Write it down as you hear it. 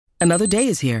Another day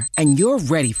is here, and you're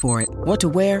ready for it. What to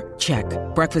wear? Check.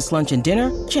 Breakfast, lunch, and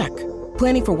dinner? Check.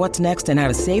 Planning for what's next and how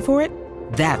to save for it?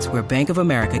 That's where Bank of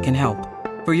America can help.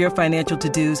 For your financial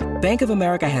to-dos, Bank of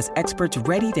America has experts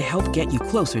ready to help get you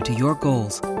closer to your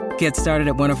goals. Get started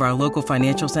at one of our local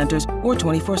financial centers or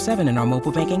 24/7 in our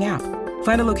mobile banking app.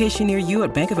 Find a location near you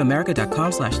at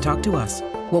bankofamerica.com/talktous.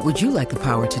 What would you like the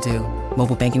power to do?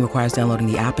 Mobile banking requires downloading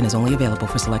the app and is only available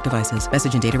for select devices.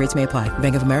 Message and data rates may apply.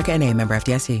 Bank of America N.A., member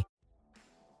FDIC.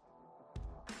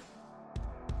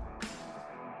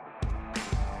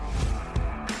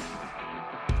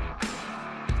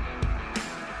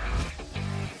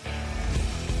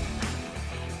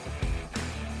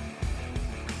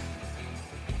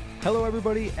 Hello,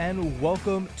 everybody, and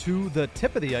welcome to the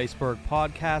Tip of the Iceberg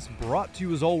podcast, brought to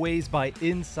you as always by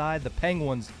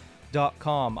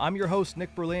InsideThePenguins.com. I'm your host,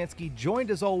 Nick Berlansky,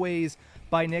 joined as always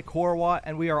by Nick Horwat,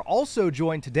 and we are also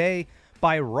joined today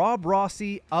by Rob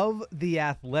Rossi of The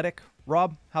Athletic.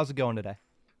 Rob, how's it going today?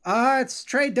 It's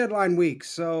trade deadline week,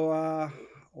 so a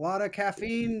lot of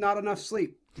caffeine, not enough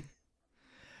sleep. A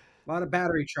lot of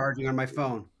battery charging on my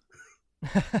phone.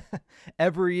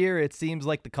 Every year it seems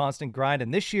like the constant grind,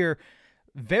 and this year,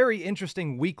 very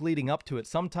interesting week leading up to it.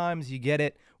 Sometimes you get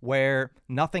it where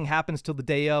nothing happens till the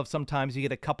day of. Sometimes you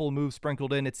get a couple of moves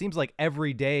sprinkled in. It seems like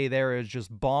every day there is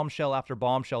just bombshell after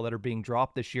bombshell that are being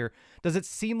dropped this year. Does it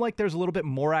seem like there's a little bit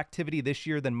more activity this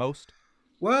year than most?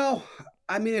 Well,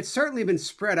 I mean, it's certainly been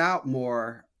spread out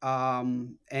more,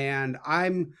 and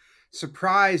I'm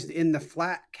surprised in the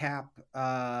flat cap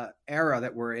era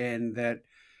that we're in that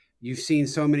you've seen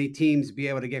so many teams be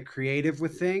able to get creative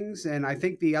with things. And I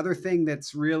think the other thing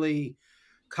that's really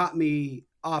caught me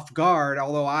off guard,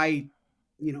 although I,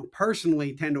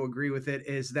 personally tend to agree with it,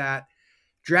 is that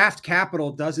draft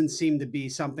capital doesn't seem to be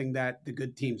something that the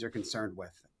good teams are concerned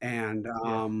with. And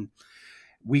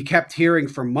we kept hearing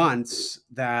for months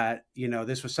that,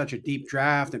 this was such a deep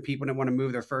draft and people didn't want to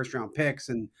move their first round picks.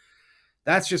 And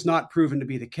that's just not proven to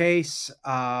be the case.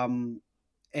 Again,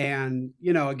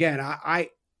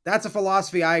 that's a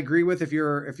philosophy I agree with if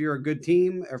you're a good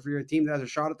team, if you're a team that has a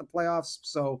shot at the playoffs.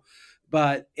 So,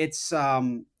 but it's,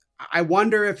 I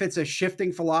wonder if it's a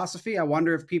shifting philosophy. I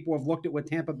wonder if people have looked at what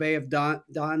Tampa Bay have done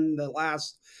the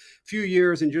last few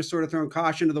years and just sort of thrown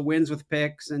caution to the winds with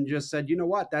picks and just said, you know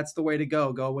what, that's the way to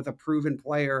go with a proven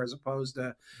player as opposed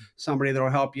to somebody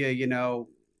that'll help you,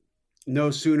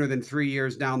 no sooner than 3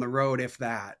 years down the road, if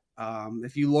that.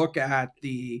 If you look at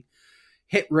the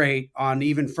hit rate on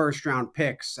even first round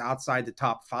picks outside the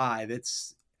top 5,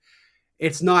 it's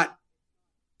not,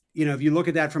 if you look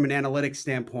at that from an analytics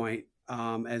standpoint,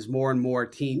 as more and more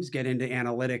teams get into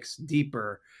analytics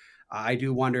deeper, I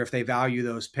do wonder if they value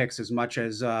those picks as much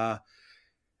as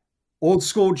old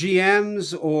school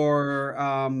GMs or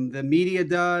the media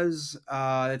does.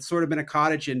 It's sort of been a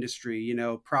cottage industry,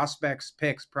 prospects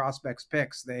picks.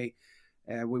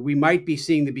 We might be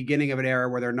seeing the beginning of an era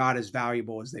where they're not as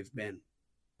valuable as they've been.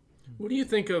 What do you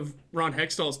think of Ron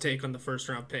Hextall's take on the first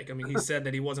round pick? I mean, he said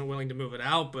that he wasn't willing to move it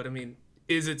out, but I mean,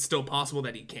 is it still possible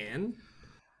that he can?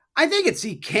 I think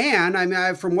he can. I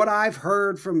mean, from what I've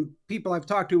heard from people I've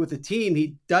talked to with the team,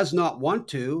 he does not want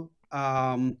to.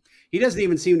 He doesn't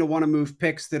even seem to want to move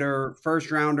picks that are first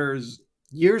rounders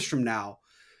years from now.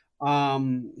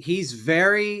 He's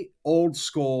very old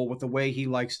school with the way he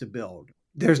likes to build.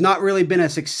 There's not really been a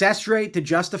success rate to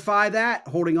justify that,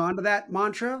 holding on to that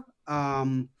mantra.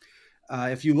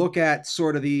 If you look at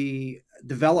sort of the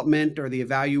development or the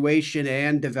evaluation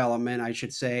and development, I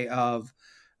should say, of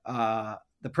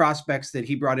the prospects that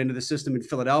he brought into the system in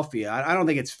Philadelphia, I don't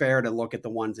think it's fair to look at the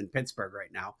ones in Pittsburgh right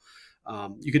now.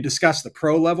 You could discuss the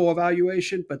pro level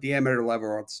evaluation, but the amateur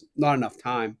level, it's not enough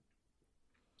time.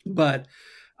 But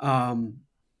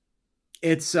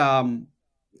it's not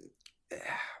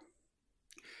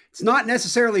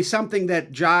necessarily something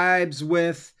that jibes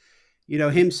with,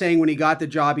 him saying when he got the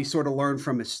job, he sort of learned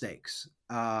from mistakes.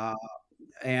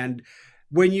 And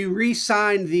when you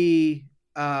re-sign the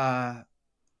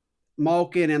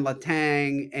Malkin and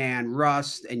Letang and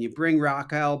Rust, and you bring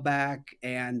Raquel back,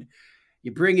 and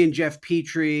you bring in Jeff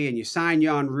Petrie, and you sign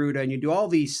Jan Ruda, and you do all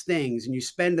these things, and you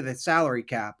spend to the salary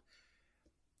cap,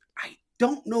 I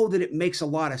don't know that it makes a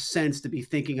lot of sense to be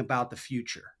thinking about the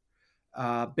future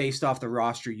based off the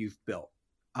roster you've built.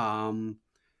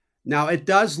 Now, it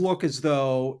does look as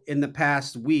though in the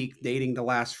past week, dating to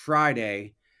last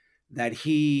Friday, that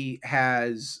he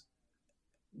has,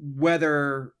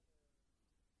 whether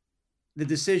the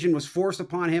decision was forced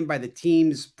upon him by the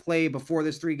team's play before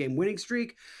this 3-game winning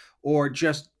streak, or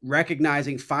just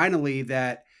recognizing finally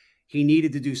that he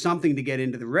needed to do something to get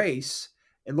into the race,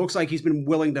 it looks like he's been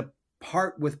willing to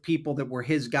part with people that were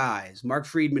his guys. Mark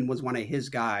Friedman was one of his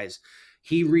guys.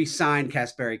 He re-signed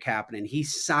Kasperi Kapanen. He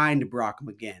signed Brock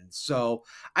McGinn. So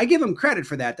I give him credit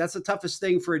for that. That's the toughest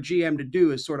thing for a GM to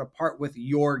do, is sort of part with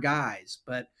your guys.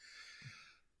 But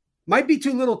might be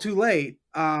too little too late.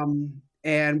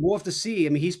 And we'll have to see. I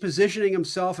mean, he's positioning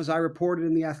himself, as I reported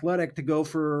in The Athletic, to go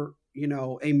for,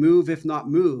 a move, if not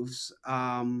moves.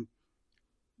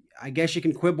 I guess you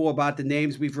can quibble about the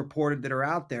names we've reported that are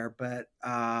out there, but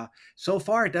so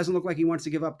far it doesn't look like he wants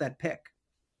to give up that pick.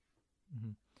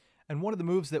 Mm-hmm. And one of the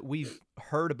moves that we've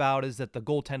heard about is that the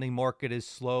goaltending market is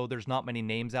slow. There's not many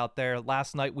names out there.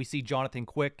 Last night, we see Jonathan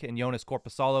Quick and Jonas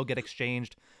Korpisalo get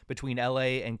exchanged between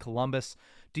LA and Columbus.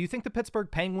 Do you think the Pittsburgh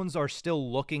Penguins are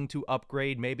still looking to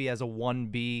upgrade, maybe as a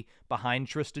 1B behind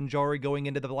Tristan Jarry going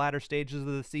into the latter stages of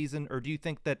the season? Or do you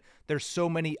think that there's so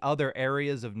many other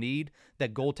areas of need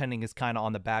that goaltending is kind of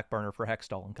on the back burner for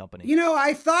Hextall and company?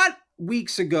 I thought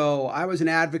weeks ago I was an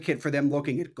advocate for them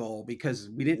looking at goal because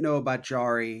we didn't know about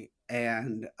Jarry.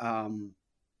 And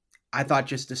I thought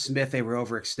just to Smith, they were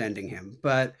overextending him.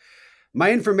 But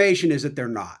my information is that they're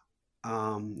not.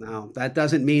 Now, that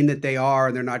doesn't mean that they are,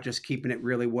 and they're not just keeping it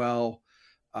really well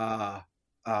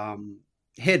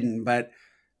hidden. But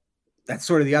that's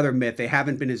sort of the other myth. They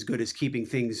haven't been as good as keeping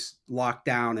things locked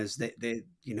down as they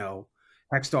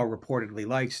Hextall reportedly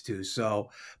likes to. So,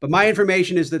 but my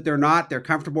information is that they're not. They're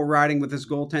comfortable riding with this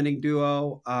goaltending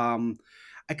duo.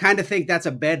 I kind of think that's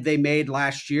a bed they made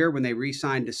last year when they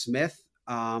re-signed to Smith.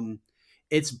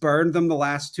 It's burned them the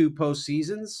last two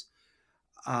postseasons.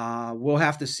 We'll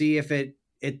have to see if it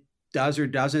does or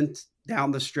doesn't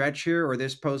down the stretch here or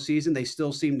this postseason. They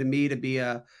still seem to me to be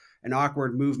an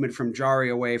awkward movement from Jarry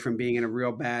away from being in a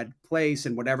real bad place,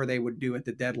 and whatever they would do at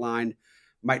the deadline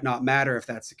might not matter if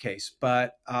that's the case.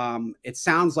 But it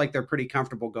sounds like they're pretty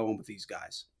comfortable going with these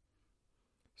guys.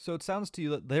 So it sounds to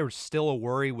you that there's still a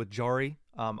worry with Jarry.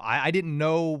 I didn't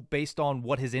know based on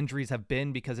what his injuries have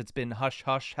been, because it's been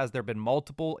hush-hush. Has there been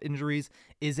multiple injuries?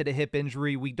 Is it a hip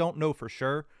injury? We don't know for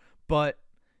sure. But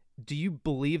do you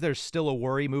believe there's still a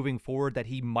worry moving forward that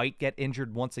he might get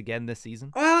injured once again this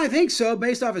season? Well, I think so,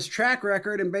 based off his track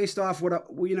record and based off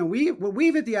what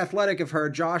we've at The Athletic have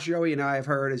heard, Josh, Joey, and I have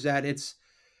heard, is that it's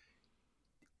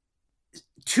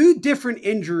two different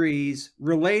injuries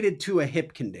related to a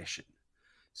hip condition.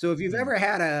 So if you've ever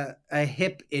had a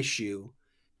hip issue,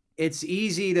 it's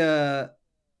easy to,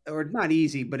 or not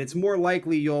easy, but it's more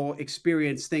likely you'll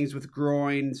experience things with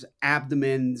groins,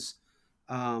 abdomens,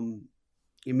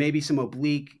 maybe some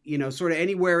oblique, sort of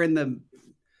anywhere in the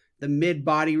mid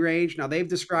body range. Now they've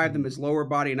described them as lower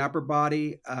body and upper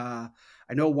body. I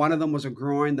know one of them was a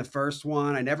groin, the first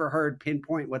one. I never heard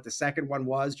pinpoint what the second one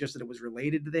was, just that it was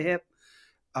related to the hip.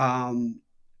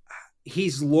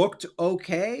 He's looked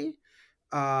okay.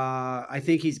 I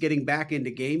think he's getting back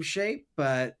into game shape,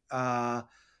 but I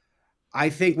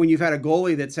think when you've had a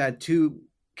goalie that's had two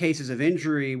cases of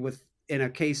injury in a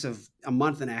case of a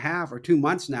month and a half or 2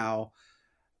 months now,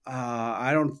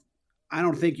 I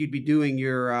don't think you'd be doing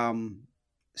your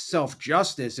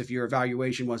self-justice if your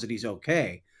evaluation was that he's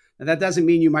okay. And that doesn't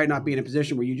mean you might not be in a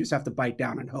position where you just have to bite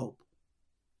down and hope.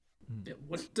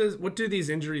 What do these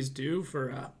injuries do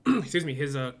for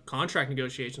his contract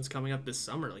negotiations coming up this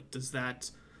summer? Like, does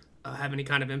that have any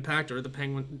kind of impact, or are the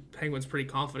Penguins pretty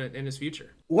confident in his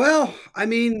future? Well, I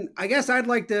mean, I guess I'd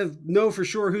like to know for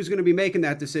sure who's going to be making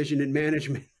that decision in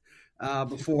management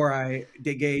before I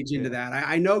engage into that.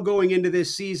 I know going into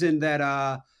this season that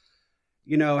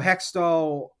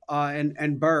Hextall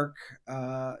and Burke,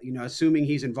 assuming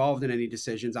he's involved in any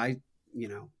decisions, I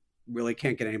really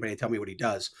can't get anybody to tell me what he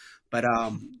does. But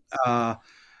I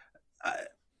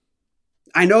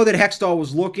know that Hextall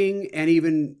was looking and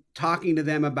even talking to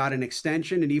them about an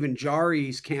extension, and even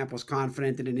Jarry's camp was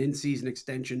confident that an in-season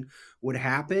extension would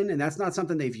happen. And that's not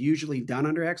something they've usually done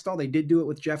under Hextall. They did do it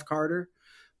with Jeff Carter,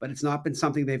 but it's not been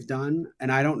something they've done. And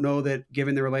I don't know that,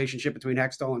 given the relationship between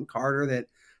Hextall and Carter,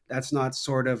 that's not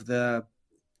sort of the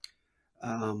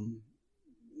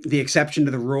exception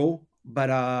to the rule.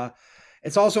 But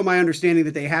it's also my understanding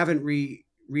that they haven't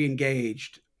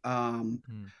re-engaged.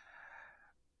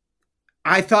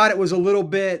 I thought it was a little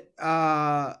bit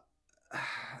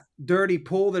dirty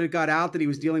pull that it got out that he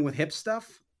was dealing with hip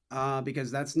stuff,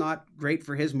 because that's not great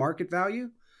for his market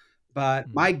value. But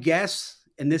my guess,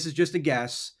 and this is just a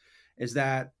guess, is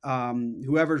that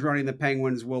whoever's running the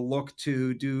Penguins will look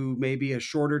to do maybe a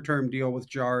shorter term deal with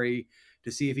Jarry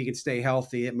to see if he can stay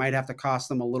healthy. It might have to cost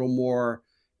them a little more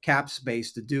cap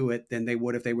space to do it than they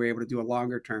would if they were able to do a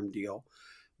longer term deal.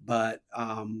 But,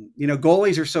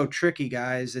 goalies are so tricky,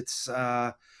 guys. It's,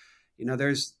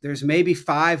 there's maybe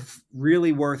 5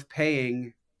 really worth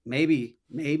paying maybe.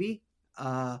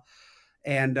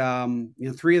 And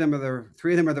three of them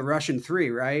are the Russian three,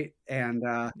 right? And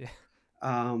Yeah.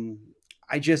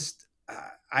 I just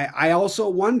I also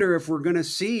wonder if we're going to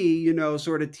see,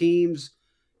 sort of teams,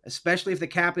 especially if the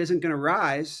cap isn't going to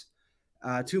rise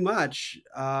too much,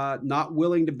 not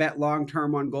willing to bet long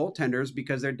term on goaltenders,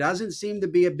 because there doesn't seem to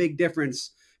be a big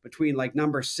difference between like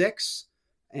number 6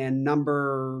 and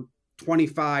number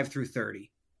 25 through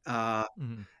 30.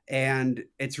 Mhm. And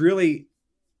it's really,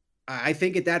 I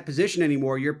think at that position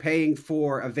anymore, you're paying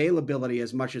for availability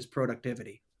as much as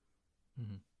productivity.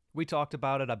 Mhm. We talked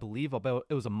about it, I believe, about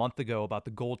it was a month ago, about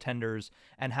the goaltenders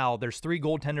and how there's 3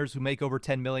 goaltenders who make over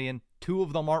 10 million. 2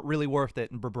 of them aren't really worth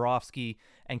it, in Bobrovsky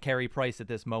and Carey Price at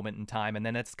this moment in time. And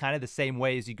then it's kind of the same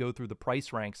way as you go through the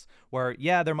price ranks, where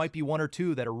yeah, there might be 1 or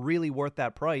 2 that are really worth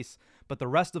that price, but the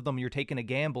rest of them you're taking a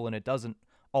gamble and it doesn't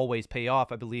always pay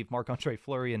off. I believe Marc-Andre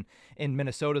Fleury in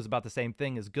Minnesota is about the same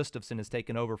thing, as Gustafsson has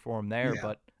taken over for him there. Yeah.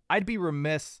 But I'd be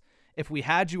remiss if we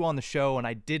had you on the show and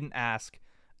I didn't ask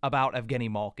about Evgeny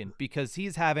Malkin, because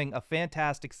he's having a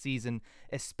fantastic season,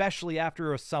 especially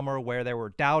after a summer where there were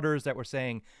doubters that were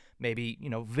saying maybe,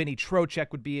 Vinny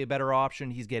Trocheck would be a better option.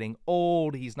 He's getting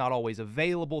old. He's not always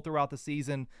available throughout the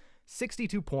season.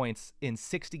 62 points in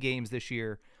 60 games this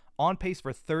year, on pace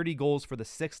for 30 goals for the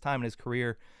 6th time in his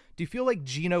career. Do you feel like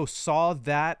Gino saw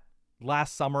that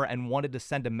last summer and wanted to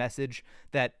send a message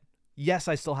that, yes,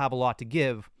 I still have a lot to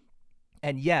give,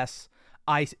 and yes,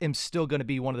 I am still going to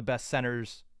be one of the best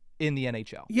centers in the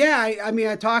NHL? Yeah, I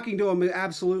mean, talking to him,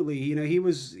 absolutely. He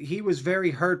was very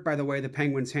hurt by the way the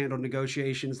Penguins handled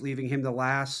negotiations, leaving him the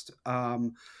last. He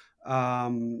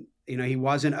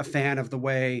wasn't a fan of the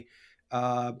way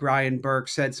Brian Burke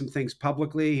said some things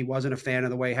publicly. He wasn't a fan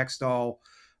of the way Hextall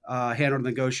handled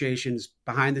negotiations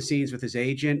behind the scenes with his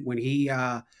agent. When he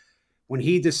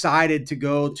decided to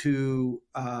go to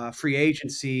free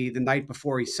agency the night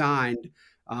before he signed,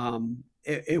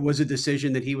 it was a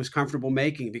decision that he was comfortable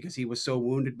making because he was so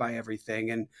wounded by everything.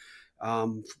 And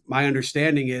my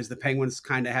understanding is the Penguins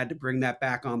kind of had to bring that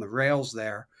back on the rails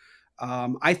there.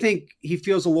 I think he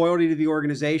feels a loyalty to the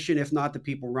organization, if not the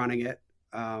people running it.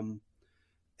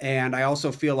 And I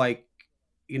also feel like,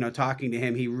 talking to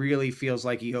him, he really feels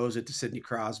like he owes it to Sidney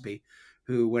Crosby,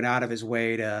 who went out of his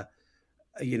way to,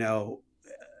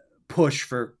 push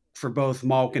for both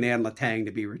Malkin and Letang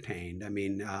to be retained. I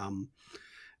mean,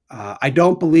 I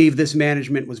don't believe this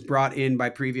management was brought in by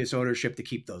previous ownership to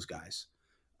keep those guys.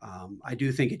 I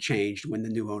do think it changed when the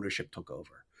new ownership took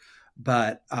over.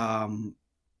 But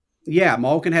yeah,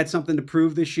 Malkin had something to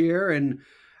prove this year. And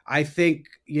I think,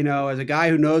 as a guy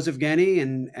who knows Evgeny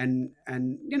and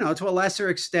to a lesser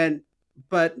extent,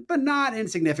 but not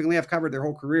insignificantly, I've covered their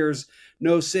whole careers,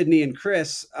 know Sidney and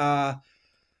Chris.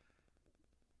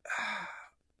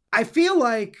 I feel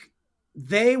like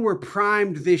they were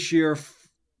primed this year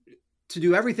to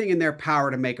do everything in their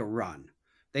power to make a run.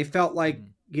 They felt like,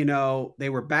 they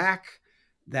were back,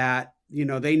 that,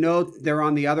 they know they're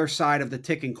on the other side of the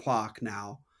ticking clock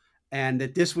now, and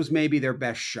that this was maybe their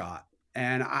best shot.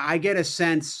 And I get a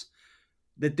sense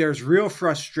that there's real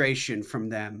frustration from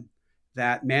them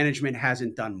that management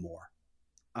hasn't done more.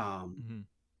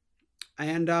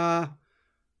 And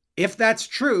if that's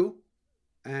true,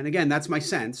 and again, that's my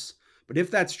sense, but if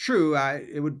that's true,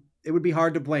 it would be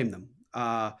hard to blame them.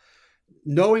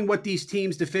 Knowing what these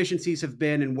teams' deficiencies have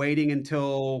been and waiting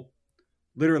until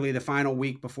literally the final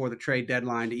week before the trade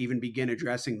deadline to even begin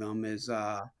addressing them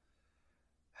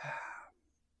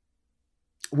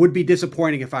would be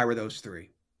disappointing if I were those 3.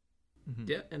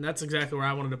 Yeah, and that's exactly where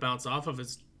I wanted to bounce off of,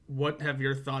 is what have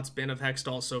your thoughts been of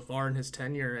Hextall so far in his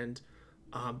tenure? And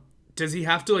does he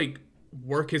have to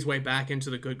work his way back into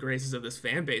the good graces of this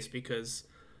fan base? Because,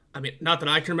 I mean, not that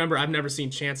I can remember, I've never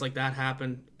seen chants like that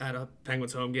happen at a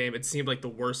Penguins home game. It seemed like the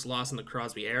worst loss in the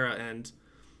Crosby era. And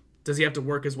does he have to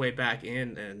work his way back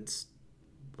in? And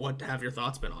what have your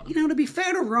thoughts been on him? To be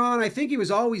fair to Ron, I think he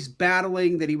was always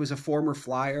battling that he was a former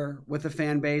Flyer with the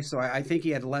fan base. So I think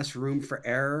he had less room for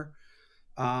error.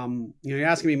 You're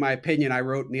asking me my opinion. I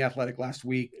wrote in The Athletic last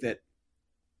week that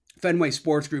Fenway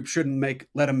Sports Group shouldn't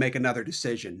let him make another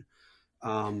decision.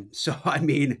 So, I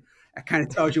mean, that kind of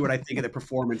tells you what I think of the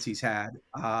performance he's had.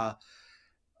 But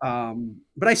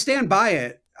I stand by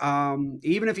it.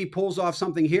 Even if he pulls off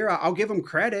something here, I'll give him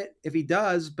credit if he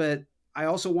does, but I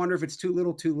also wonder if it's too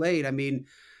little too late. I mean,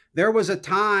 there was a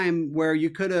time where you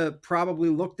could have probably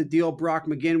looked to deal Brock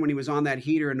McGinn when he was on that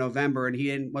heater in November, and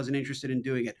he wasn't interested in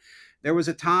doing it. There was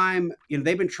a time,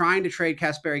 they've been trying to trade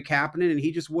Kasperi Kapanen, and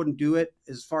he just wouldn't do it,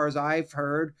 as far as I've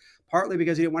heard, partly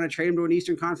because he didn't want to trade him to an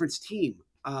Eastern Conference team.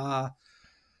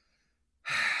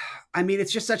 I mean,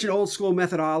 it's just such an old school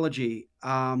methodology.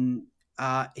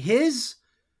 His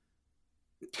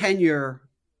tenure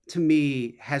to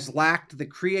me has lacked the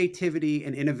creativity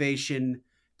and innovation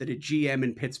that a GM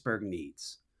in Pittsburgh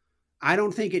needs. I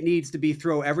don't think it needs to be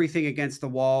throw everything against the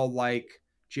wall like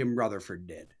Jim Rutherford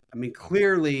did. I mean,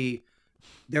 clearly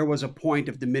there was a point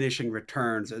of diminishing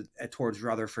returns towards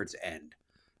Rutherford's end.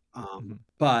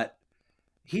 But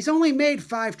he's only made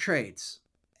 5 trades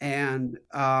and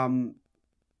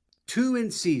 2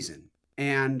 in season.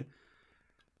 And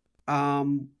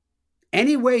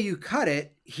any way you cut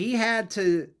it, he had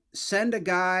to send a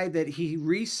guy that he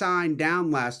re-signed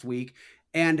down last week.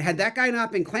 And had that guy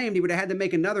not been claimed, he would have had to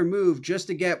make another move just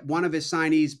to get one of his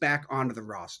signees back onto the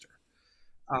roster.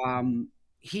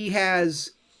 He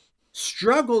has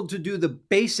struggled to do the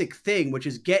basic thing, which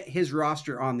is get his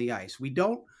roster on the ice. We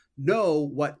don't know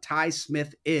what Ty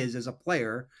Smith is as a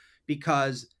player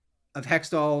because of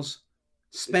Hextall's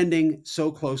spending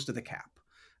so close to the cap.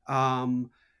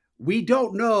 We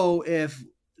don't know if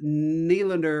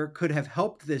Nylander could have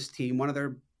helped this team, one of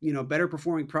their better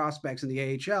performing prospects in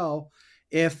the AHL,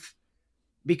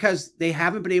 because they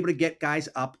haven't been able to get guys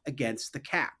up against the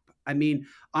cap. I mean,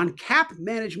 on cap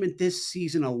management this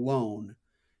season alone,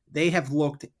 they have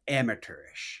looked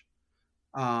amateurish.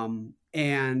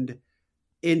 And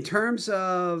in terms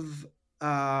of,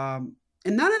 and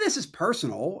none of this is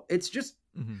personal, it's just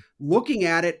looking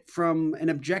at it from an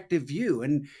objective view.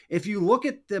 And if you look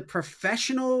at the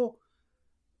professional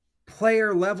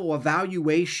player level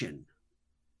evaluation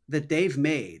that they've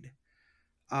made,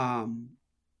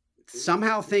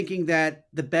 somehow thinking that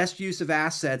the best use of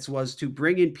assets was to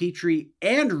bring in Petrie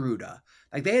and Ruda.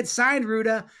 Like they had signed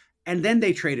Ruda and then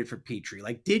they traded for Petrie.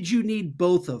 Like, did you need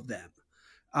both of them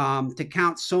to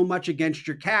count so much against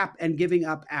your cap and giving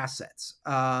up assets?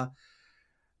 And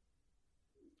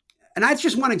that's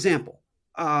just one example.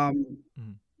 The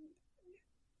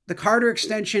Carter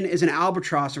extension is an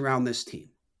albatross around this team.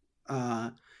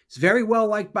 He's very well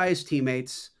liked by his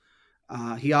teammates.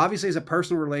 He obviously has a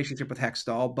personal relationship with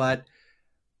Hextall, but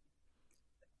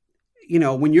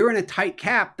when you're in a tight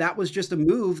cap, that was just a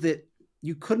move that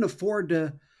you couldn't afford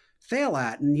to fail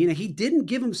at. And, he didn't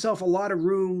give himself a lot of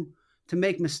room to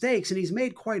make mistakes, and he's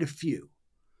made quite a few.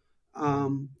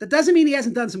 That doesn't mean he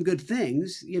hasn't done some good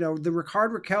things. The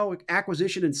Rickard Rakell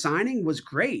acquisition and signing was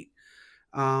great.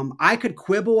 I could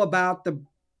quibble about the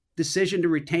decision to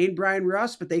retain Brian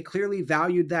Rust, but they clearly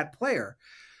valued that player.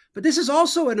 But this is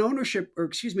also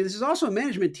this is also a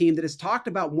management team that has talked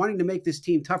about wanting to make this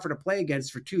team tougher to play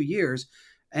against for 2 years.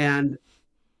 And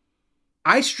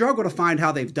I struggle to find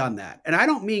how they've done that. And I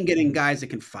don't mean getting guys that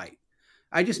can fight.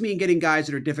 I just mean getting guys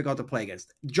that are difficult to play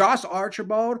against. Josh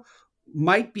Archibald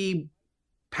might be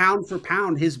pound for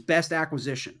pound his best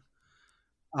acquisition.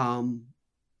 And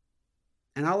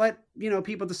I'll let,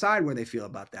 people decide where they feel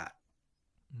about that.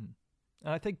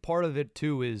 And I think part of it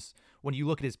too is when you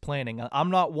look at his planning.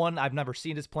 I've never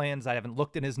seen his plans. I haven't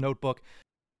looked in his notebook.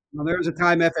 Well, there was a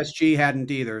time FSG hadn't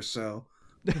either, so.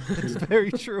 It's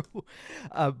very true.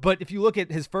 But if you look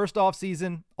at his first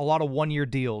offseason, a lot of one-year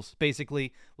deals.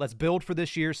 Basically, let's build for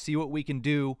this year, see what we can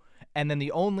do. And then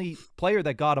the only player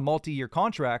that got a multi-year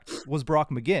contract was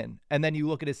Brock McGinn. And then you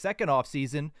look at his second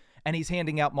offseason, and he's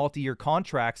handing out multi-year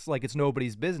contracts like it's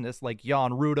nobody's business, like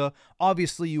Jan Ruda.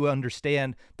 Obviously, you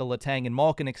understand the Letang and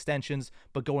Malkin extensions,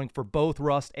 but going for both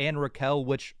Rust and Rakell,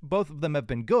 which both of them have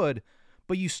been good,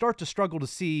 but you start to struggle to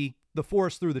see the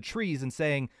forest through the trees and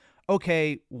saying,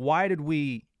 okay, why did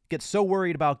we get so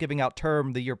worried about giving out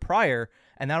term the year prior,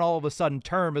 and then all of a sudden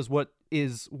term is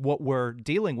what we're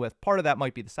dealing with? Part of that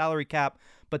might be the salary cap,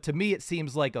 but to me it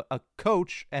seems like a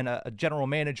coach and a general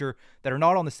manager that are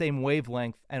not on the same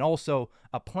wavelength, and also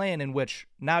a plan in which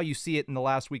now you see it in the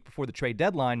last week before the trade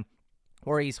deadline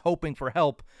where he's hoping for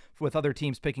help with other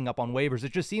teams picking up on waivers.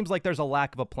 It just seems like there's a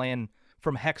lack of a plan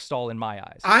from Hextall in my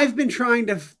eyes. I've been trying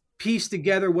to piece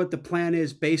together what the plan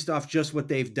is based off just what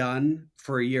they've done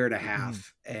for a year and a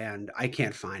half, and I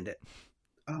can't find it.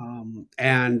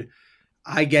 And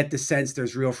I get the sense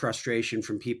there's real frustration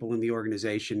from people in the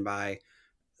organization by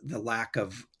the lack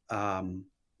of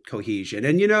cohesion.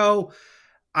 And,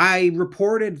 I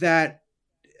reported that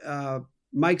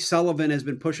Mike Sullivan has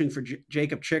been pushing for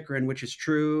Jacob Chychrun, which is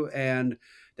true, and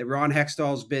that Ron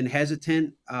Hextall's been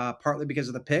hesitant, partly because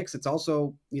of the picks. It's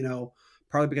also,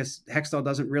 partly because Hextall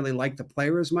doesn't really like the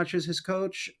player as much as his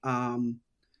coach.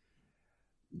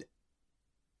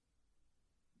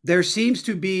 There seems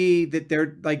to be that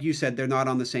they're, like you said, they're not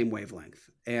on the same wavelength.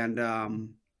 And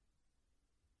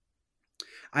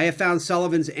I have found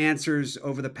Sullivan's answers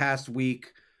over the past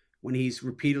week when he's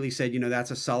repeatedly said,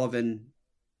 that's a Sullivan ?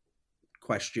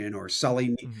 question, or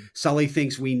Sully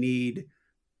thinks we need,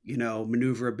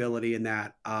 maneuverability in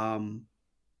that.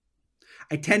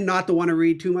 I tend not to want to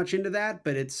read too much into that,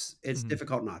 but it's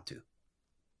difficult not to.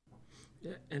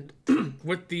 Yeah, and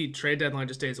with the trade deadline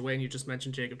just days away, and you just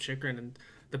mentioned Jakob Chychrun and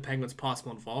the Penguins'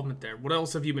 possible involvement there, what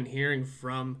else have you been hearing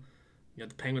from the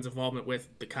Penguins' involvement with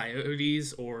the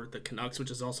Coyotes or the Canucks, which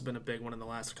has also been a big one in the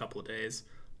last couple of days?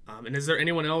 And is there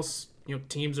anyone else,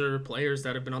 teams or players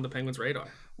that have been on the Penguins' radar?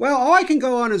 Well, all I can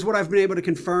go on is what I've been able to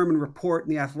confirm and report in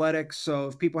the Athletic. So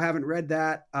if people haven't read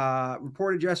that,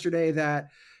 reported yesterday that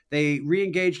they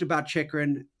re-engaged about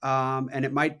Chychrun, and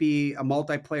it might be a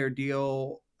multiplayer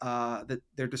deal that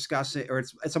they're discussing, or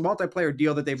it's a multiplayer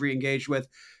deal that they've re-engaged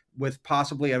with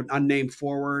possibly an unnamed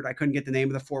forward. I couldn't get the name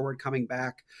of the forward coming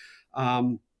back.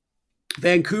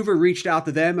 Vancouver reached out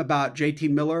to them about JT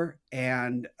Miller,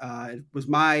 and it was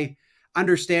my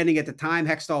understanding at the time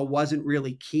Hextall wasn't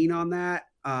really keen on that,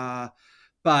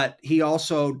 but he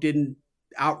also didn't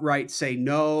outright say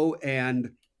no,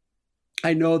 and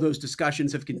I know those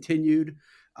discussions have continued.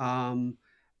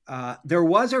 There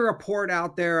was a report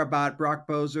out there about Brock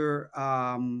Boeser.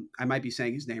 I might be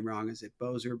saying his name wrong. Is it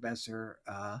Besser?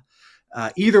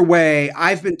 Either way,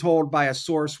 I've been told by a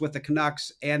source with the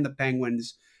Canucks and the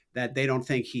Penguins that they don't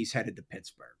think he's headed to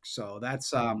Pittsburgh. So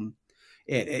that's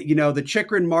it. The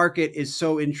Chychrun market is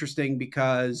so interesting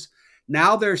because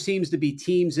now there seems to be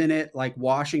teams in it like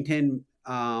Washington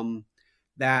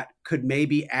that could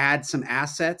maybe add some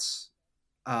assets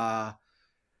to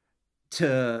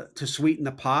sweeten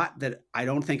the pot. That I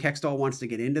don't think Hextall wants to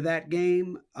get into that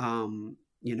game. To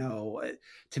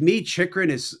me, Chychrun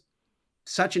is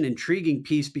such an intriguing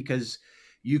piece because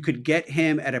you could get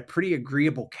him at a pretty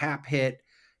agreeable cap hit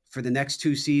for the next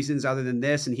 2 seasons other than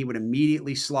this, and he would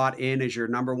immediately slot in as your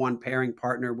number one pairing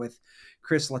partner with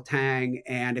Chris Letang.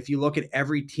 And if you look at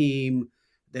every team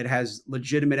that has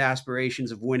legitimate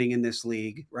aspirations of winning in this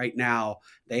league right now,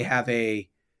 they have a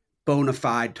bona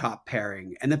fide top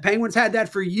pairing. And the Penguins had that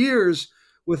for years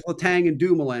with Letang and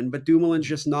Dumoulin, but Dumoulin's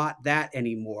just not that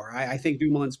anymore. I think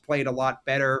Dumoulin's played a lot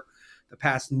better the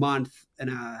past month and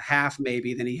a half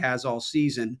maybe than he has all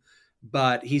season,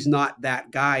 but he's not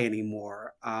that guy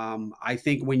anymore. I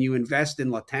think when you invest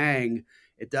in Letang,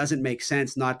 it doesn't make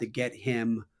sense not to get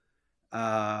him,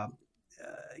 a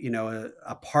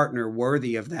partner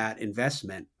worthy of that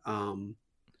investment.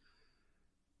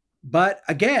 But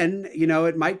again,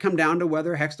 it might come down to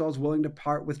whether Hextall is willing to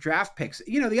part with draft picks.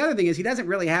 The other thing is he doesn't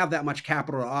really have that much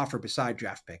capital to offer beside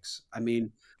draft picks. I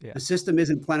mean, The system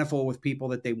isn't plentiful with people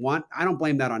that they want. I don't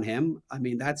blame that on him. I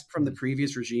mean, that's from the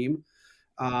previous regime.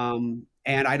 And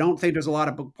I don't think there's a lot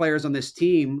of players on this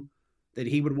team that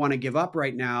he would want to give up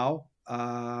right now.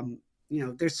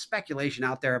 There's speculation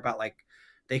out there about like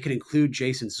they could include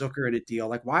Jason Zucker in a deal.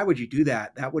 Like, why would you do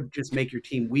that? That would just make your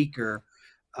team weaker.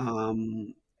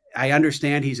 I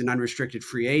understand he's an unrestricted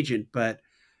free agent, but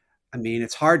I mean,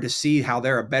 it's hard to see how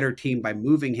they're a better team by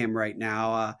moving him right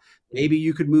now. Maybe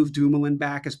you could move Dumoulin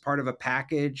back as part of a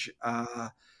package.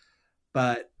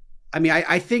 But I mean,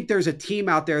 I think there's a team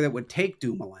out there that would take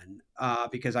Dumoulin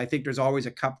because I think there's always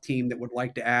a cup team that would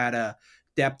like to add a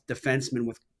depth defenseman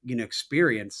with,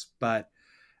 experience. But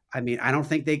I mean, I don't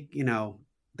think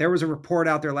there was a report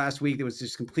out there last week that was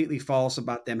just completely false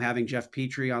about them having Jeff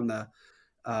Petrie on the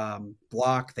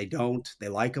block. They don't. They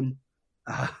like him.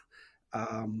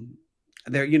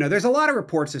 There's a lot of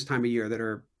reports this time of year that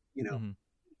are,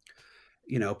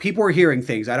 people are hearing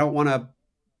things. I don't want to,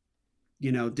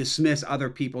 dismiss other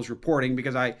people's reporting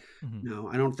because I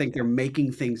don't think they're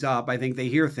making things up. I think they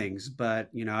hear things,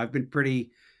 but I've been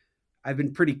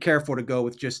pretty careful to go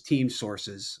with just team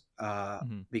sources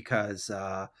because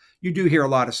you do hear a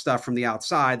lot of stuff from the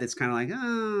outside that's kind of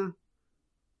like,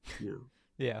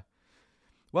 Yeah.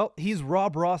 Well, he's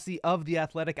Rob Rossi of The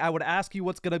Athletic. I would ask you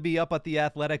what's going to be up at The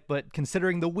Athletic, but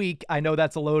considering the week, I know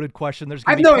that's a loaded question. There's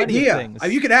going to be plenty of things.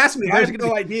 You could ask me. I have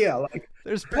no idea.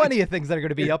 There's plenty of things that are going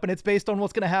to be up, and it's based on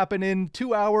what's going to happen in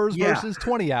 2 hours versus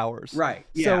 20 hours. Right.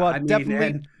 Yeah. So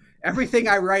definitely. Everything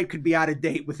I write could be out of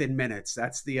date within minutes.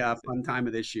 That's the fun time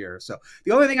of this year. So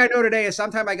the only thing I know today is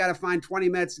sometime I got to find 20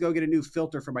 minutes to go get a new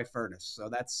filter for my furnace. So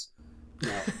that's,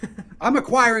 I'm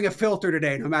acquiring a filter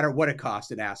today, no matter what it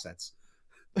costs in assets.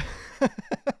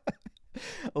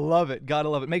 Love it. Gotta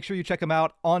love it. Make sure you check him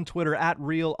out on Twitter at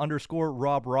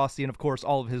 @real_Rob Rossi. And of course,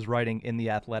 all of his writing in The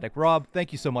Athletic. Rob,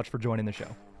 thank you so much for joining the show.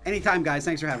 Anytime, guys.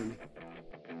 Thanks for having me.